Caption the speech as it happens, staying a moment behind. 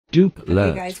Dupe Okay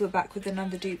alert. guys, we're back with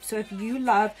another dupe. So if you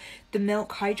love the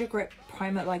Milk Hydro Grip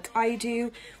Primer like I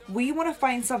do, we want to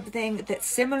find something that's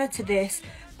similar to this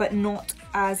but not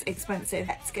as expensive.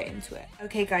 Let's get into it.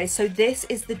 Okay guys, so this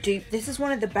is the dupe. This is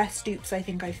one of the best dupes I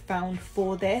think I've found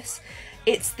for this.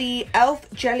 It's the e.l.f.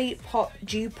 Jelly Pop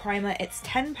Dew Primer. It's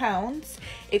 £10.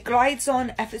 It glides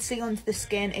on effortlessly onto the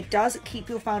skin. It does keep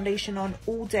your foundation on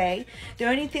all day. The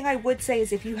only thing I would say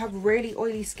is if you have really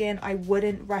oily skin, I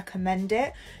wouldn't recommend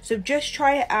it. So just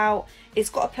try it out.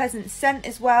 It's got a pleasant scent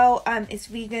as well. It's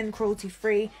vegan, cruelty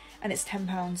free, and it's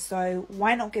 £10. So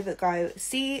why not give it a go?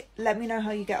 Let me know how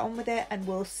you get on with it, and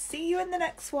we'll see you in the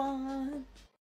next one.